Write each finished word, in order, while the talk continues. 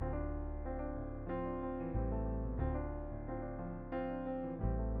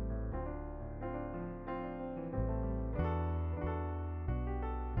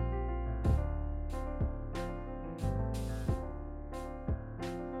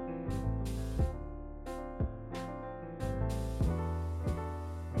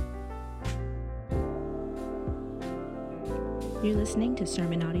You're listening to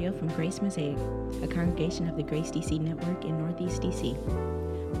sermon audio from Grace Mosaic, a congregation of the Grace DC Network in Northeast DC.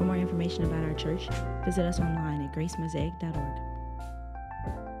 For more information about our church, visit us online at gracemosaic.org.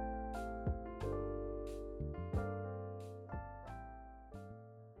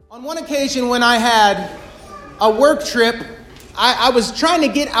 On one occasion when I had a work trip, I was trying to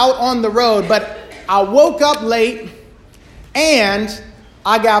get out on the road, but I woke up late and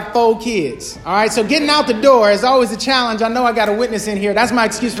I got 4 kids. All right, so getting out the door is always a challenge. I know I got a witness in here. That's my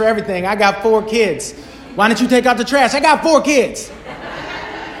excuse for everything. I got 4 kids. Why don't you take out the trash? I got 4 kids.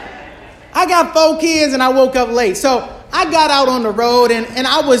 I got 4 kids and I woke up late. So I got out on the road and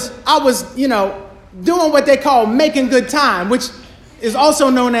I was, doing what they call making good time, which is also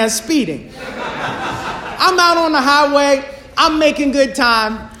known as speeding. I'm out on the highway. I'm making good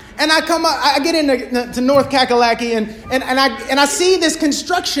time. And I get into North Kakalaki and I see this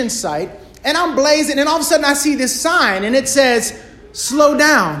construction site and I'm blazing and all of a sudden I see this sign and it says, "Slow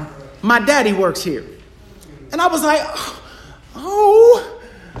down, my daddy works here." And I was like,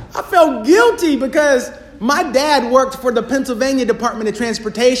 I felt guilty because my dad worked for the Pennsylvania Department of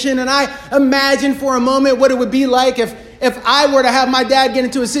Transportation, and I imagined for a moment what it would be like if I were to have my dad get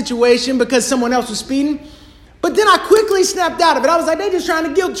into a situation because someone else was speeding. But then I quickly snapped out of it. I was like, they just trying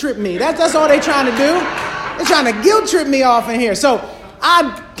to guilt trip me. That's all they trying to do. They're trying to guilt trip me off in here. So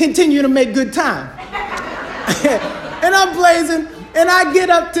I continue to make good time. And I'm blazing, and I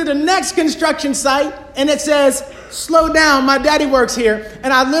get up to the next construction site, and it says, "Slow down, my daddy works here."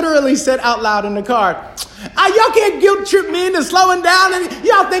 And I literally said out loud in the car, y'all can't guilt trip me into slowing down, and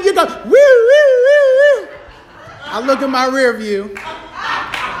y'all think you're going, woo, woo, woo, woo. I look at my rear view,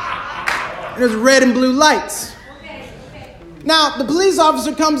 and there's red and blue lights. Now, the police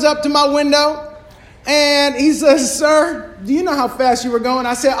officer comes up to my window, and he says, "Sir, do you know how fast you were going?"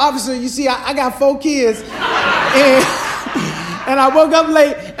 I said, "Officer, you see, I got 4 kids, and I woke up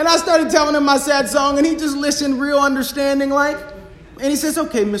late." And I started telling him my sad song, and he just listened real understanding like. And he says,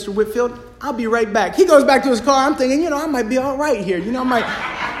 "Okay, Mr. Whitfield, I'll be right back." He goes back to his car. I'm thinking, I might be all right here.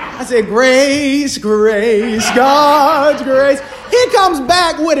 I said, "Grace, grace, God's grace." He comes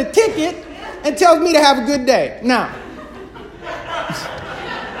back with a ticket and tells me to have a good day. Now,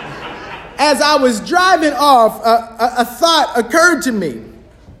 as I was driving off, a thought occurred to me.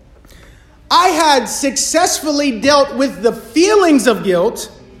 I had successfully dealt with the feelings of guilt,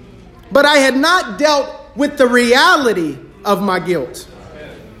 but I had not dealt with the reality of my guilt.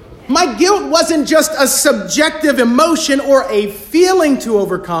 My guilt wasn't just a subjective emotion or a feeling to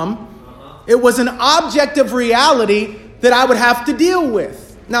overcome. It was an objective reality that I would have to deal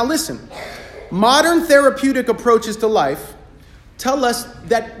with. Now listen, modern therapeutic approaches to life tell us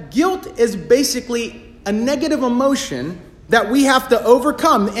that guilt is basically a negative emotion that we have to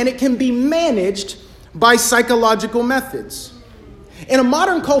overcome, and it can be managed by psychological methods. In a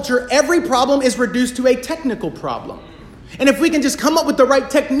modern culture, every problem is reduced to a technical problem. And if we can just come up with the right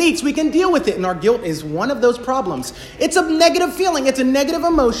techniques, we can deal with it. And our guilt is one of those problems. It's a negative feeling. It's a negative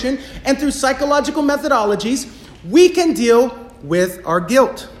emotion. And through psychological methodologies, we can deal with our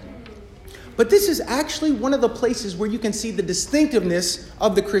guilt. But this is actually one of the places where you can see the distinctiveness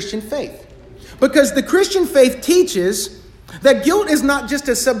of the Christian faith. Because the Christian faith teaches that guilt is not just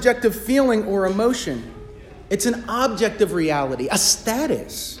a subjective feeling or emotion. It's an objective reality, a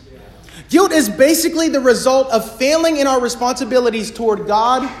status. Guilt is basically the result of failing in our responsibilities toward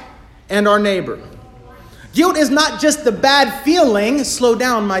God and our neighbor. Guilt is not just the bad feeling, "Slow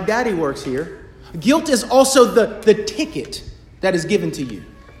down, my daddy works here." Guilt is also the ticket that is given to you.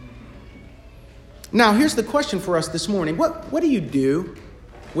 Now, here's the question for us this morning. What do you do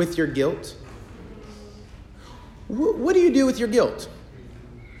with your guilt? What do you do with your guilt?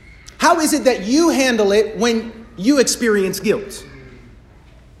 How is it that you handle it when you experience guilt?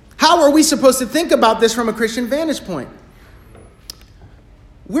 How are we supposed to think about this from a Christian vantage point?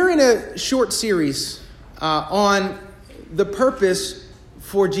 We're in a short series on the purpose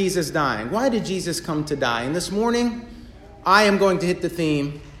for Jesus dying. Why did Jesus come to die? And this morning, I am going to hit the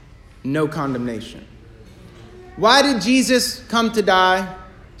theme, no condemnation. Why did Jesus come to die?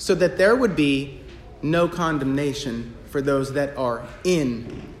 So that there would be no condemnation for those that are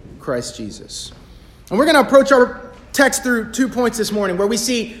in Christ Jesus. And we're going to approach our text through 2 points this morning where we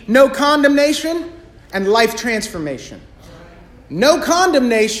see no condemnation and life transformation. No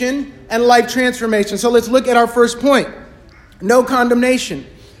condemnation and life transformation. So let's look at our first point. No condemnation.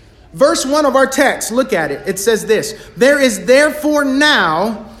 Verse 1 of our text, look at it. It says this: "There is therefore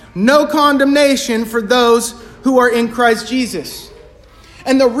now no condemnation for those who are in Christ Jesus."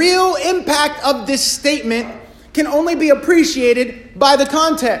 And the real impact of this statement can only be appreciated by the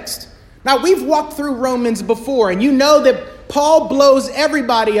context. Now, we've walked through Romans before, and you know that Paul blows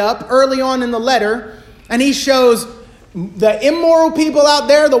everybody up early on in the letter, and he shows the immoral people out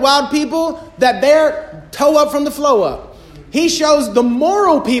there, the wild people, that they're toe up from the flow up. He shows the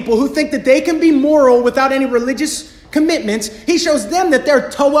moral people who think that they can be moral without any religious commitments. He shows them that they're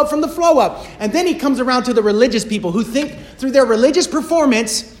toe up from the flow up. And then he comes around to the religious people who think through their religious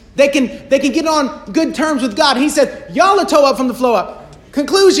performance they can get on good terms with God. He said, y'all are toe up from the flow up.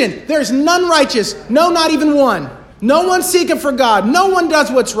 Conclusion, there's none righteous. No, not even one. No one's seeking for God. No one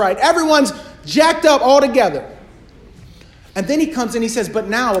does what's right. Everyone's jacked up altogether. And then he comes and he says, but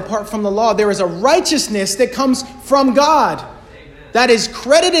now, apart from the law, there is a righteousness that comes from God that is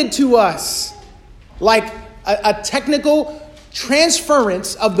credited to us like a technical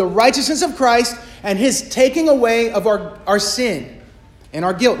transference of the righteousness of Christ and his taking away of our sin and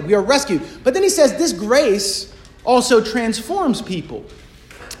our guilt. We are rescued. But then he says this grace also transforms people.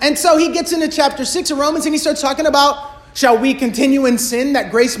 And so he gets into chapter 6 of Romans and he starts talking about, shall we continue in sin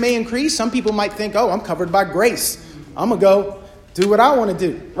that grace may increase? Some people might think, oh, I'm covered by grace. I'm going to go do what I want to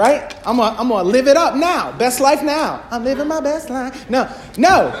do, right? I'm going to live it up now. Best life now. I'm living my best life. No.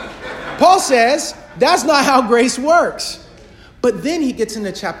 Paul says that's not how grace works. But then he gets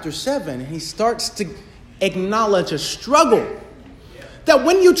into chapter 7 and he starts to acknowledge a struggle. That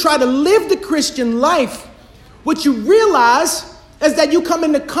when you try to live the Christian life, what you realize is that you come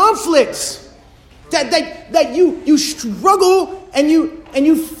into conflicts. That you struggle and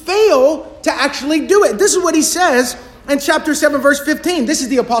you fail to actually do it. This is what he says in chapter 7, verse 15. This is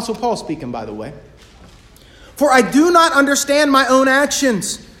the Apostle Paul speaking, by the way. For I do not understand my own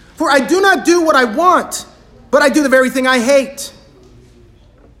actions. For I do not do what I want, but I do the very thing I hate.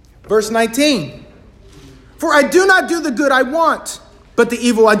 Verse 19. For I do not do the good I want, but the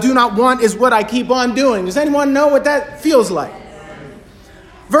evil I do not want is what I keep on doing. Does anyone know what that feels like?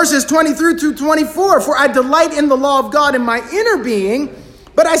 Verses 23 through 24. For I delight in the law of God in my inner being,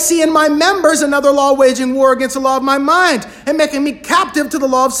 but I see in my members another law waging war against the law of my mind and making me captive to the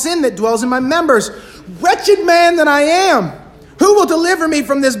law of sin that dwells in my members. Wretched man that I am, who will deliver me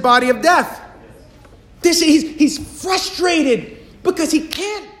from this body of death? He's frustrated because he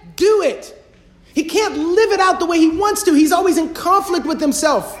can't do it. He can't live it out the way he wants to. He's always in conflict with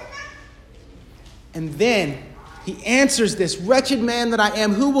himself. And then he answers this, wretched man that I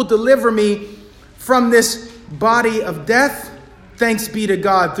am, who will deliver me from this body of death? Thanks be to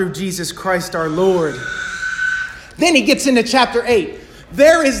God through Jesus Christ our Lord. Then he gets into chapter 8.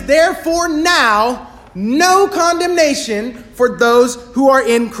 There is therefore now no condemnation for those who are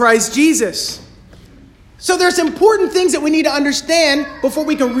in Christ Jesus. So there's important things that we need to understand before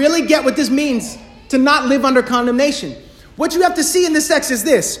we can really get what this means to not live under condemnation. What you have to see in this text is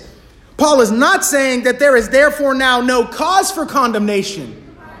this. Paul is not saying that there is therefore now no cause for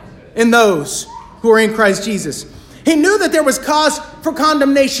condemnation in those who are in Christ Jesus. He knew that there was cause for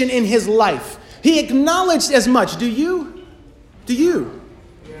condemnation in his life. He acknowledged as much. Do you?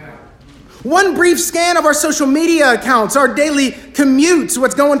 Yeah. One brief scan of our social media accounts, our daily commutes,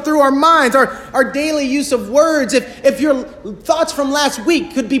 what's going through our minds, our daily use of words. If your thoughts from last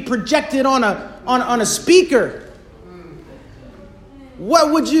week could be projected on a speaker,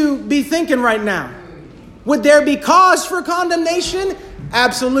 what would you be thinking right now? Would there be cause for condemnation?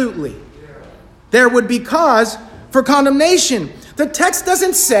 Absolutely. There would be cause for condemnation. The text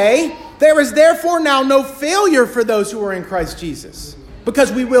doesn't say there is therefore now no failure for those who are in Christ Jesus,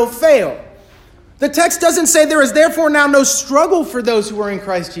 because we will fail. The text doesn't say there is therefore now no struggle for those who are in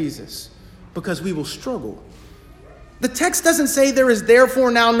Christ Jesus, because we will struggle. The text doesn't say there is therefore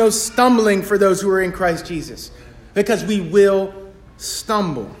now no stumbling for those who are in Christ Jesus, because we will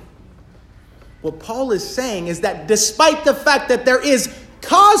stumble. What Paul is saying is that despite the fact that there is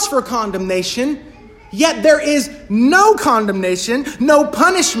cause for condemnation, yet there is no condemnation, no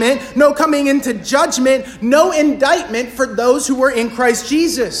punishment, no coming into judgment, no indictment for those who are in Christ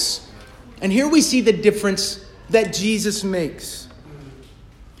Jesus. And here we see the difference that Jesus makes.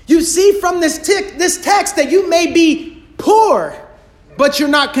 You see from this text that you may be poor, but you're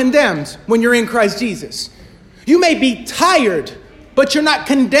not condemned when you're in Christ Jesus. You may be tired, but you're not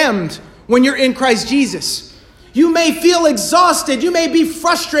condemned when you're in Christ Jesus. You may feel exhausted, you may be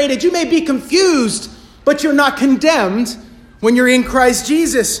frustrated, you may be confused, but you're not condemned when you're in Christ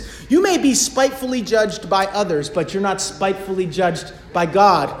Jesus. You may be spitefully judged by others, but you're not spitefully judged by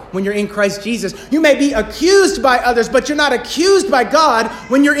God when you're in Christ Jesus. You may be accused by others, but you're not accused by God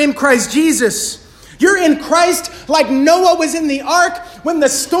when you're in Christ Jesus. You're in Christ like Noah was in the ark when the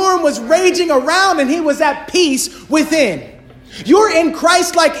storm was raging around and he was at peace within. You're in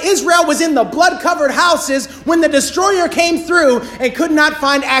Christ like Israel was in the blood-covered houses when the destroyer came through and could not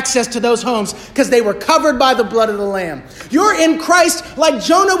find access to those homes because they were covered by the blood of the Lamb. You're in Christ like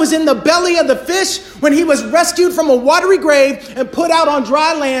Jonah was in the belly of the fish when he was rescued from a watery grave and put out on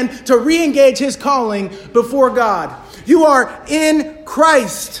dry land to re-engage his calling before God. You are in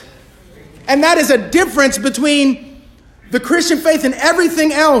Christ. And that is a difference between the Christian faith and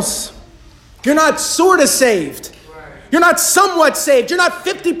everything else. You're not sort of saved. You're not somewhat saved. You're not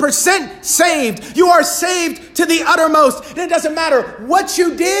 50% saved. You are saved to the uttermost. And it doesn't matter what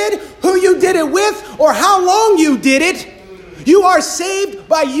you did, who you did it with, or how long you did it. You are saved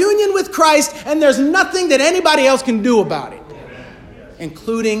by union with Christ, and there's nothing that anybody else can do about it,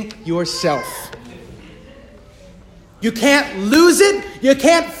 including yourself. You can't lose it. You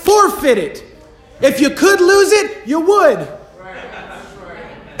can't forfeit it. If you could lose it, you would.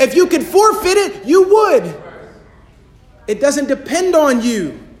 If you could forfeit it, you would. It doesn't depend on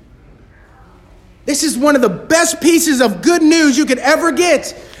you. This is one of the best pieces of good news you could ever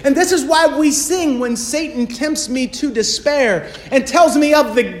get. And this is why we sing when Satan tempts me to despair and tells me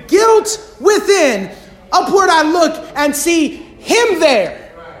of the guilt within. Upward I look and see him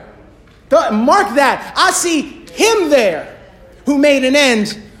there. Mark that. I see him there who made an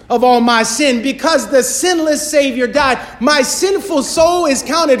end of all my sin. Because the sinless Savior died, my sinful soul is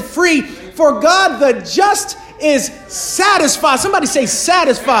counted free. For God the just is satisfied. Somebody say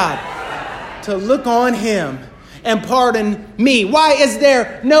satisfied. To look on him and pardon me. Why is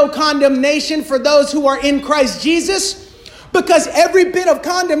there no condemnation for those who are in Christ Jesus? Because every bit of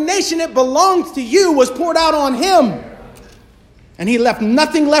condemnation that belongs to you was poured out on him. And he left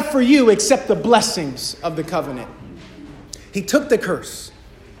nothing left for you except the blessings of the covenant. He took the curse.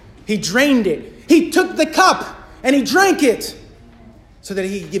 He drained it. He took the cup and he drank it so that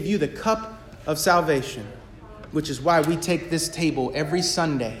he could give you the cup of salvation. Which is why we take this table every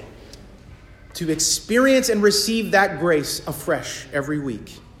Sunday to experience and receive that grace afresh every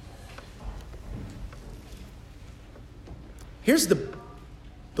week. Here's the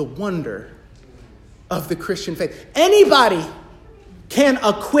wonder of the Christian faith. Anybody can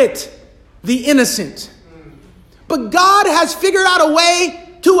acquit the innocent. But God has figured out a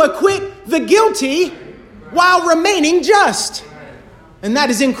way to acquit the guilty while remaining just. And that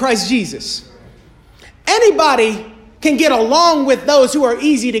is in Christ Jesus. Anybody can get along with those who are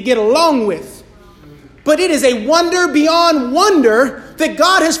easy to get along with. But it is a wonder beyond wonder that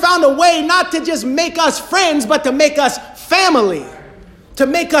God has found a way not to just make us friends, but to make us family, to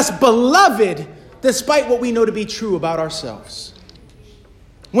make us beloved, despite what we know to be true about ourselves.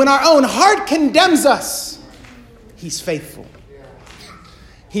 When our own heart condemns us, he's faithful.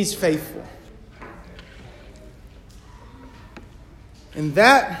 He's faithful. And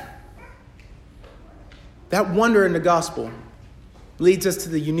that wonder in the gospel leads us to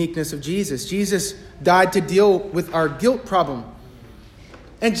the uniqueness of Jesus. Jesus died to deal with our guilt problem.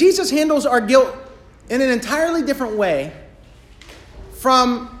 And Jesus handles our guilt in an entirely different way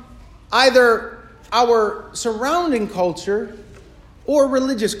from either our surrounding culture or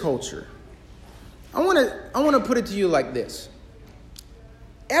religious culture. I want to put it to you like this.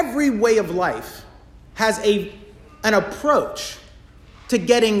 Every way of life has an approach to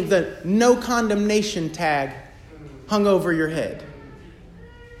getting the no condemnation tag hung over your head.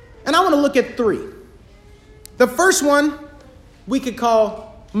 And I want to look at 3. The first one we could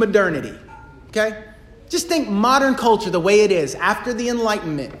call modernity. Okay? Just think modern culture the way it is after the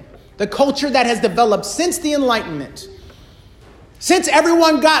Enlightenment. The culture that has developed since the Enlightenment. Since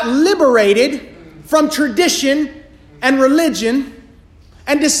everyone got liberated from tradition and religion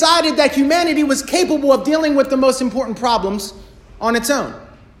and decided that humanity was capable of dealing with the most important problems on its own.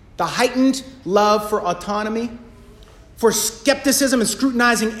 The heightened love for autonomy, for skepticism and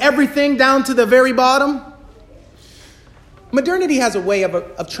scrutinizing everything down to the very bottom. Modernity has a way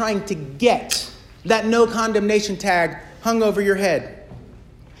of trying to get that no condemnation tag hung over your head.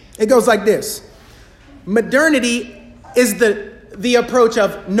 It goes like this. Modernity is the approach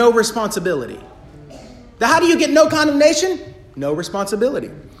of no responsibility. How do you get no condemnation? No responsibility.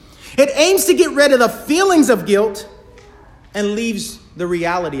 It aims to get rid of the feelings of guilt and leaves the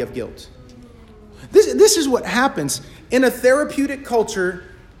reality of guilt. This is what happens. In a therapeutic culture,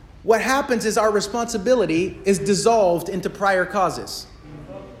 what happens is our responsibility is dissolved into prior causes.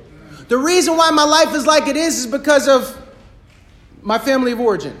 The reason why my life is like it is because of my family of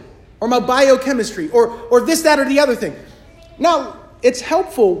origin, or my biochemistry, or this, that, or the other thing. Now, it's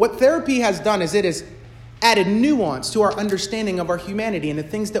helpful. What therapy has done is it has added nuance to our understanding of our humanity and the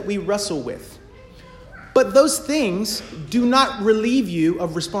things that we wrestle with. But those things do not relieve you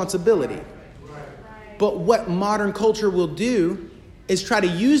of responsibility. But what modern culture will do is try to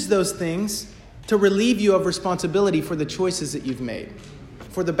use those things to relieve you of responsibility for the choices that you've made,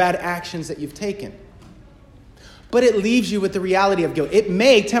 for the bad actions that you've taken. But it leaves you with the reality of guilt. It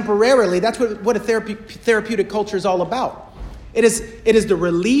may temporarily, that's what a therapeutic culture is all about. It is the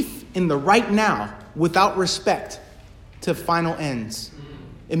relief in the right now without respect to final ends.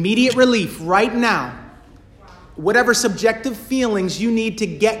 Immediate relief right now. Whatever subjective feelings you need to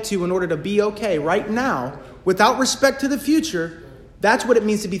get to in order to be okay right now, without respect to the future, that's what it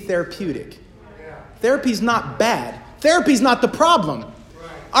means to be therapeutic. Therapy's not bad. Therapy's not the problem.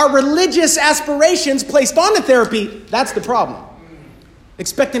 Our religious aspirations placed on the therapy, that's the problem.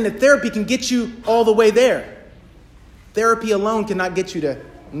 Expecting that therapy can get you all the way there. Therapy alone cannot get you to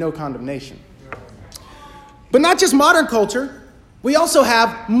no condemnation. But not just modern culture, we also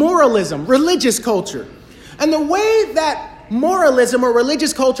have moralism, religious culture. And the way that moralism or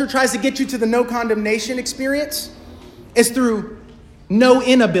religious culture tries to get you to the no condemnation experience is through no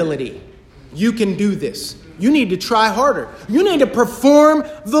inability. You can do this. You need to try harder. You need to perform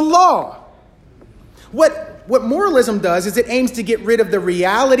the law. What moralism does is it aims to get rid of the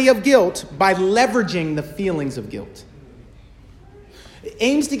reality of guilt by leveraging the feelings of guilt. It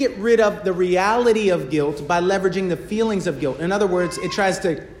aims to get rid of the reality of guilt by leveraging the feelings of guilt. In other words, it tries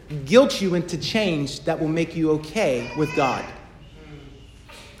to guilt you into change that will make you okay with God.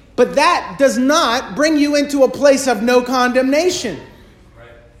 But that does not bring you into a place of no condemnation.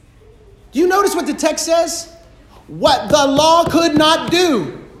 Do you notice what the text says? What the law could not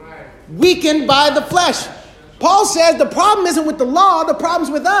do, weakened by the flesh. Paul says the problem isn't with the law, the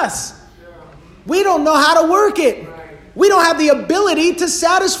problem's with us. We don't know how to work it. We don't have the ability to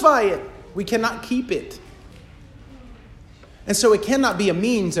satisfy it. We cannot keep it. And so it cannot be a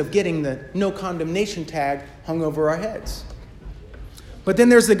means of getting the no condemnation tag hung over our heads. But then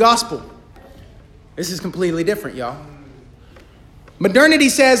there's the gospel. This is completely different, y'all. Modernity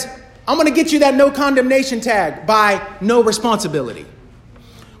says, I'm going to get you that no condemnation tag by no responsibility.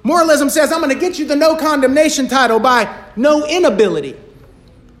 Moralism says, I'm going to get you the no condemnation title by no inability.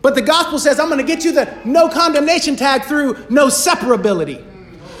 But the gospel says, I'm going to get you the no condemnation tag through no separability.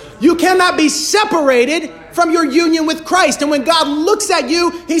 You cannot be separated from your union with Christ. And when God looks at you,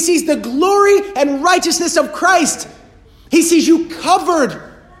 he sees the glory and righteousness of Christ. He sees you covered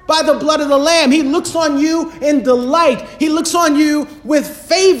by the blood of the Lamb. He looks on you in delight. He looks on you with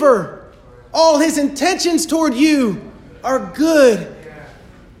favor. All his intentions toward you are good.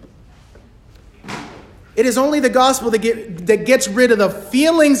 It is only the gospel that gets rid of the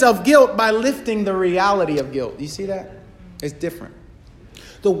feelings of guilt by lifting the reality of guilt. You see that? It's different.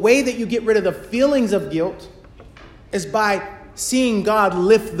 The way that you get rid of the feelings of guilt is by seeing God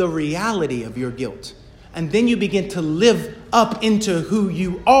lift the reality of your guilt. And then you begin to live up into who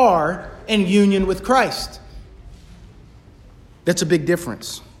you are in union with Christ. That's a big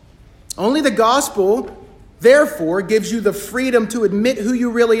difference. Only the gospel, therefore, gives you the freedom to admit who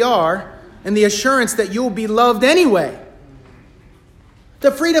you really are and the assurance that you'll be loved anyway.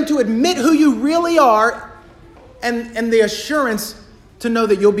 The freedom to admit who you really are and the assurance to know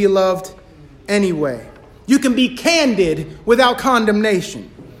that you'll be loved anyway. You can be candid without condemnation.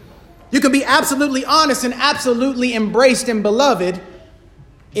 You can be absolutely honest and absolutely embraced and beloved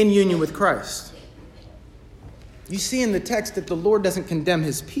in union with Christ. You see in the text that the Lord doesn't condemn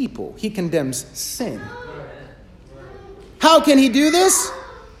his people. He condemns sin. How can he do this?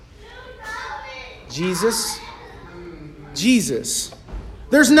 Jesus.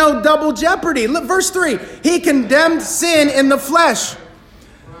 There's no double jeopardy. Look, verse 3. He condemned sin in the flesh.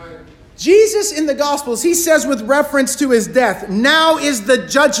 Jesus in the Gospels, he says with reference to his death, now is the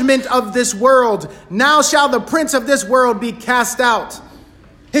judgment of this world. Now shall the prince of this world be cast out.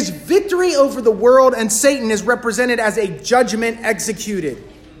 His victory over the world and Satan is represented as a judgment executed.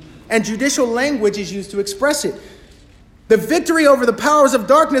 And judicial language is used to express it. The victory over the powers of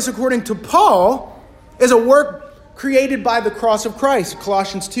darkness, according to Paul, is a work created by the cross of Christ.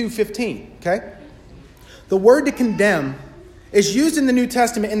 Colossians 2:15. Okay? The word to condemn is used in the New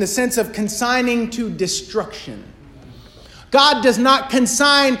Testament in the sense of consigning to destruction. God does not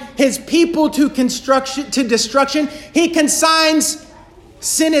consign his people to destruction. He consigns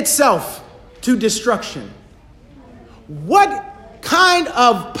sin itself to destruction. What kind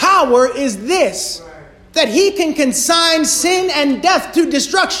of power is this? That he can consign sin and death to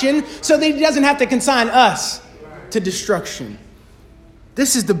destruction so that he doesn't have to consign us to destruction.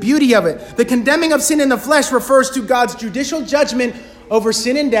 This is the beauty of it. The condemning of sin in the flesh refers to God's judicial judgment over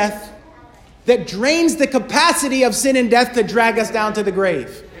sin and death that drains the capacity of sin and death to drag us down to the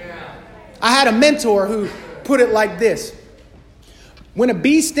grave. I had a mentor who put it like this. When a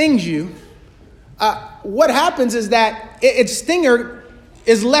bee stings you, what happens is that its stinger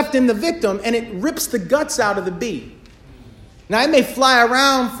is left in the victim and it rips the guts out of the bee. Now, it may fly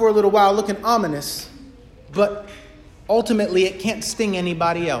around for a little while looking ominous, but ultimately it can't sting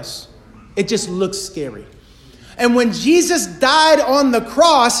anybody else. It just looks scary. And when Jesus died on the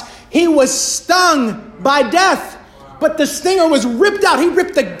cross, he was stung by death, but the stinger was ripped out. He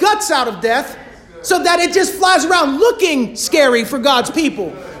ripped the guts out of death so that it just flies around looking scary for God's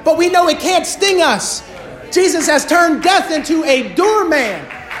people. But we know it can't sting us. Jesus has turned death into a doorman.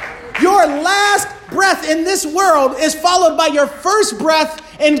 Your last breath in this world is followed by your first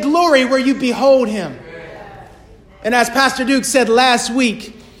breath in glory where you behold him. And as Pastor Duke said last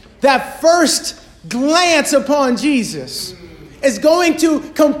week, that first glance upon Jesus is going to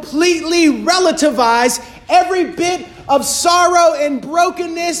completely relativize every bit of sorrow and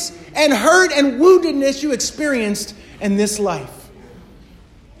brokenness and hurt and woundedness you experienced in this life.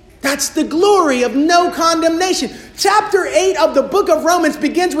 That's the glory of no condemnation. Chapter 8 of the book of Romans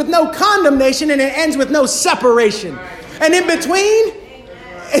begins with no condemnation and it ends with no separation. And in between,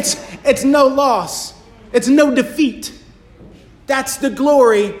 it's no loss. It's no defeat. That's the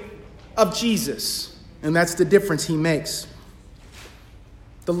glory of Jesus. And that's the difference he makes.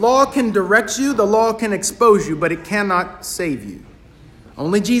 The law can direct you, the law can expose you, but it cannot save you.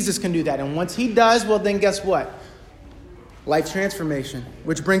 Only Jesus can do that. And once he does, well, then guess what? Life transformation,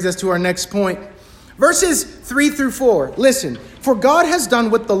 which brings us to our next point. Verses 3-4. Listen, for God has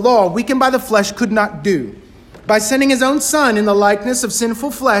done what the law, weakened by the flesh, could not do. By sending his own son in the likeness of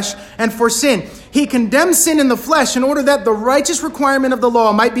sinful flesh, and for sin, he condemned sin in the flesh in order that the righteous requirement of the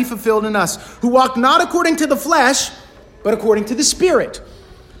law might be fulfilled in us, who walk not according to the flesh, but according to the Spirit.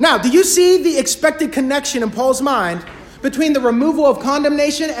 Now, do you see the expected connection in Paul's mind between the removal of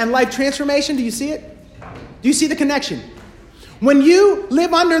condemnation and life transformation? Do you see it? Do you see the connection? When you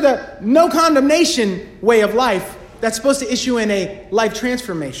live under the no condemnation way of life, that's supposed to issue in a life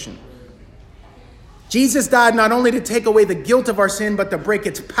transformation. Jesus died not only to take away the guilt of our sin, but to break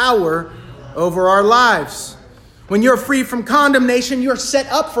its power over our lives. When you're free from condemnation, you're set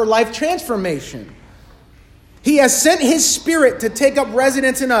up for life transformation. He has sent his Spirit to take up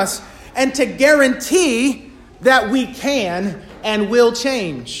residence in us and to guarantee that we can and will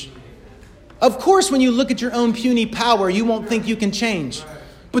change. Of course, when you look at your own puny power, you won't think you can change.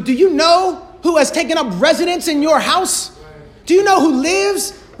 But do you know who has taken up residence in your house? Do you know who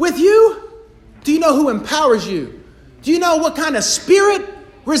lives with you? Do you know who empowers you? Do you know what kind of spirit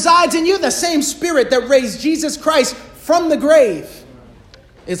resides in you? The same Spirit that raised Jesus Christ from the grave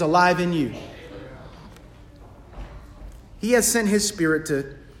is alive in you. He has sent his Spirit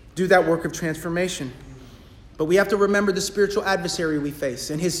to do that work of transformation. But we have to remember the spiritual adversary we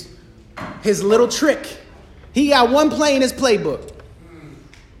face and his little trick. He got one play in his playbook.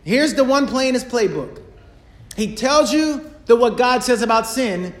 Here's the one play in his playbook. He tells you that what God says about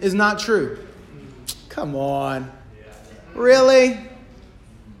sin is not true. Come on. Really?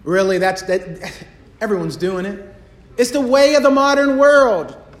 Really? That everyone's doing it. It's the way of the modern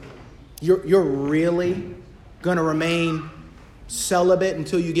world. You're really going to remain celibate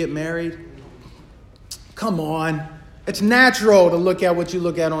until you get married? Come on. It's natural to look at what you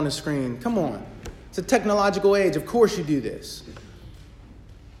look at on the screen. Come on. It's a technological age. Of course you do this.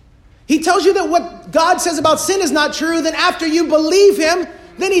 He tells you that what God says about sin is not true. Then after you believe him,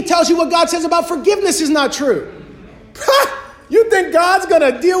 then he tells you what God says about forgiveness is not true. You think God's going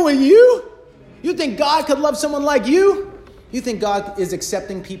to deal with you? You think God could love someone like you? You think God is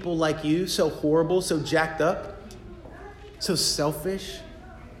accepting people like you, so horrible, so jacked up, so selfish?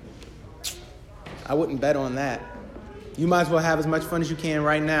 I wouldn't bet on that. You might as well have as much fun as you can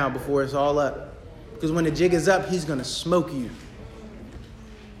right now before it's all up. Because when the jig is up, he's going to smoke you.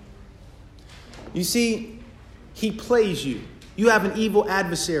 You see, he plays you. You have an evil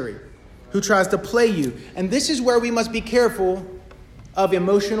adversary who tries to play you. And this is where we must be careful of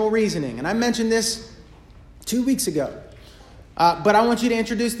emotional reasoning. And I mentioned this 2 weeks ago. But I want you to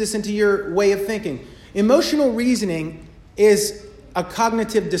introduce this into your way of thinking. Emotional reasoning is a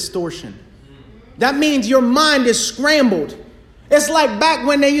cognitive distortion. That means your mind is scrambled. It's like back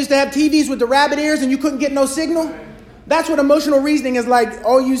when they used to have TVs with the rabbit ears and you couldn't get no signal. That's what emotional reasoning is like.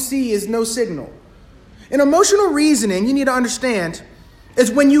 All you see is no signal. In emotional reasoning, you need to understand,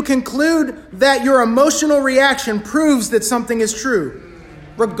 is when you conclude that your emotional reaction proves that something is true,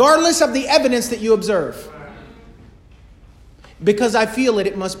 regardless of the evidence that you observe. Because I feel it,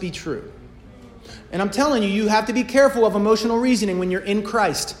 it must be true. And I'm telling you, you have to be careful of emotional reasoning when you're in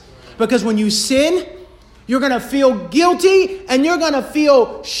Christ. Because when you sin, you're going to feel guilty and you're going to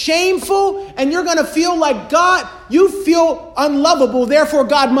feel shameful and you're going to feel like God, you feel unlovable, therefore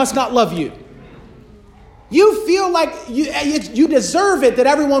God must not love you. You feel like you deserve it, that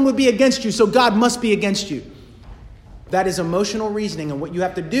everyone would be against you, so God must be against you. That is emotional reasoning. And what you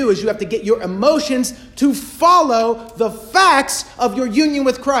have to do is you have to get your emotions to follow the facts of your union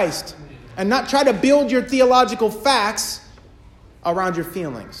with Christ and not try to build your theological facts around your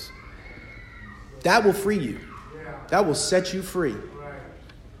feelings. That will free you. That will set you free.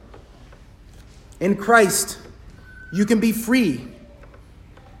 In Christ, you can be free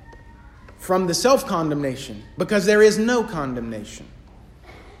from the self-condemnation because there is no condemnation.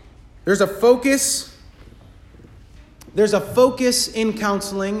 There's a focus in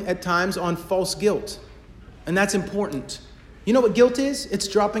counseling at times on false guilt, and that's important. You know what guilt is? It's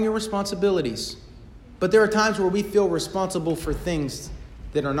dropping your responsibilities. But there are times where we feel responsible for things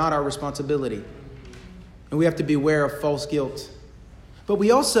that are not our responsibility, and we have to beware of false guilt. But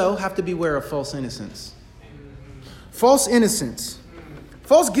we also have to beware of false innocence. False innocence.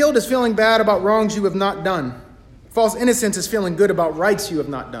 False guilt is feeling bad about wrongs you have not done. False innocence is feeling good about rights you have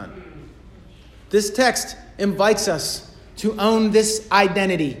not done. This text invites us to own this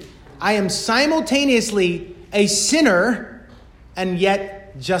identity. I am simultaneously a sinner and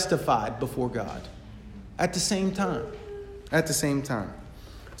yet justified before God at the same time. At the same time.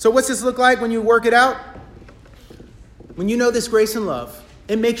 So what's this look like when you work it out? When you know this grace and love,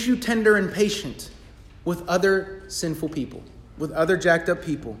 it makes you tender and patient with other sinful people, with other jacked up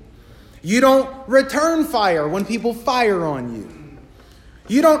people. You don't return fire when people fire on you.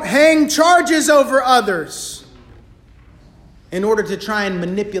 You don't hang charges over others in order to try and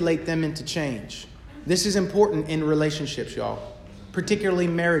manipulate them into change. This is important in relationships, y'all, particularly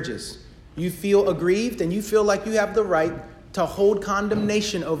marriages. You feel aggrieved and you feel like you have the right to hold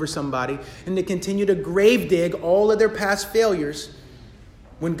condemnation over somebody and to continue to grave dig all of their past failures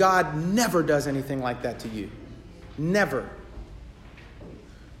when God never does anything like that to you. Never.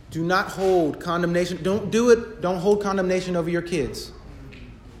 Do not hold condemnation. Don't do it. Don't hold condemnation over your kids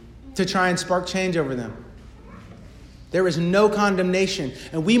to try and spark change over them. There is no condemnation,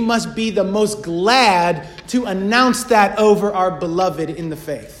 and we must be the most glad to announce that over our beloved in the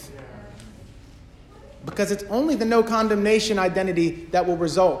faith. Because it's only the no condemnation identity that will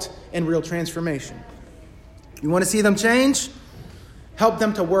result in real transformation. You want to see them change? Help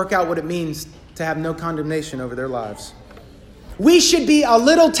them to work out what it means to have no condemnation over their lives. We should be a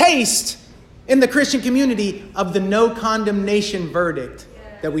little taste in the Christian community of the no condemnation verdict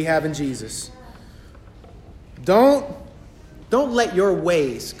that we have in Jesus. Don't let your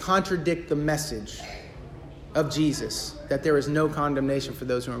ways contradict the message of Jesus that there is no condemnation for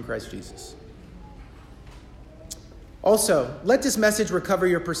those who are in Christ Jesus. Also, let this message recover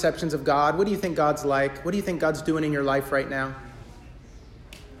your perceptions of God. What do you think God's like? What do you think God's doing in your life right now?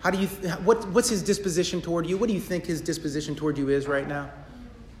 What's his disposition toward you? What do you think his disposition toward you is right now?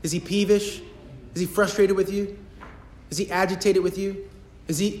 Is he peevish? Is he frustrated with you? Is he agitated with you?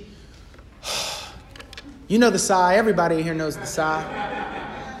 Is he... You know the sigh. Everybody here knows the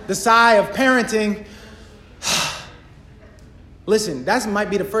sigh. The sigh of parenting. Listen, that might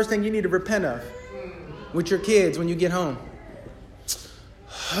be the first thing you need to repent of with your kids when you get home.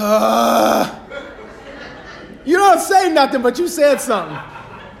 You don't say nothing, but you said something.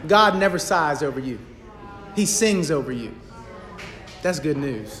 God never sighs over you. He sings over you. That's good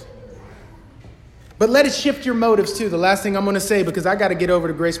news. But let it shift your motives too. The last thing I'm going to say, because I got to get over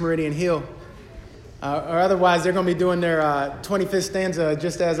to Grace Meridian Hill. Or otherwise they're going to be doing their 25th stanza,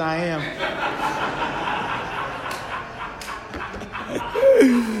 Just As I Am.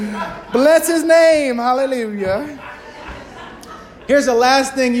 Bless his name. Hallelujah. Here's the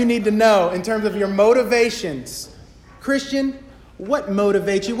last thing you need to know in terms of your motivations. Christian, what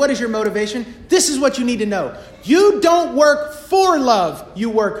motivates you? What is your motivation? This is what you need to know. You don't work for love. You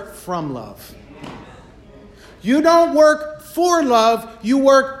work from love. You don't work for love. You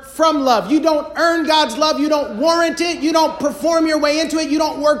work from love. You don't earn God's love. You don't warrant it. You don't perform your way into it. You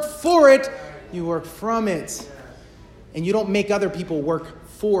don't work for it. You work from it. And you don't make other people work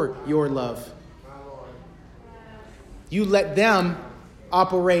for your love. You let them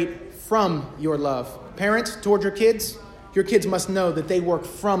operate from your love. Parents, toward your kids must know that they work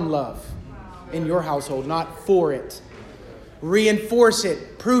from love in your household, not for it. Reinforce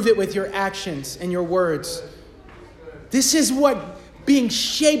it. Prove it with your actions and your words. This is what being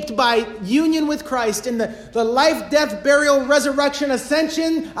shaped by union with Christ in the life, death, burial, resurrection,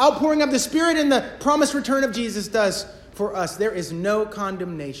 ascension, outpouring of the Spirit, and the promised return of Jesus does for us. There is no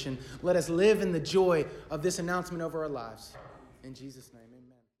condemnation. Let us live in the joy of this announcement over our lives. In Jesus' name, amen.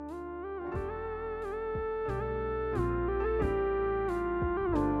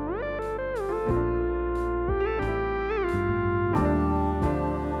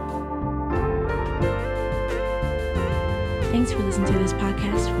 Thanks for listening to this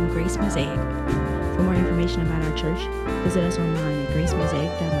podcast from Grace Mosaic. For more information about our church, visit us online at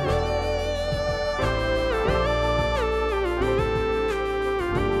gracemosaic.org.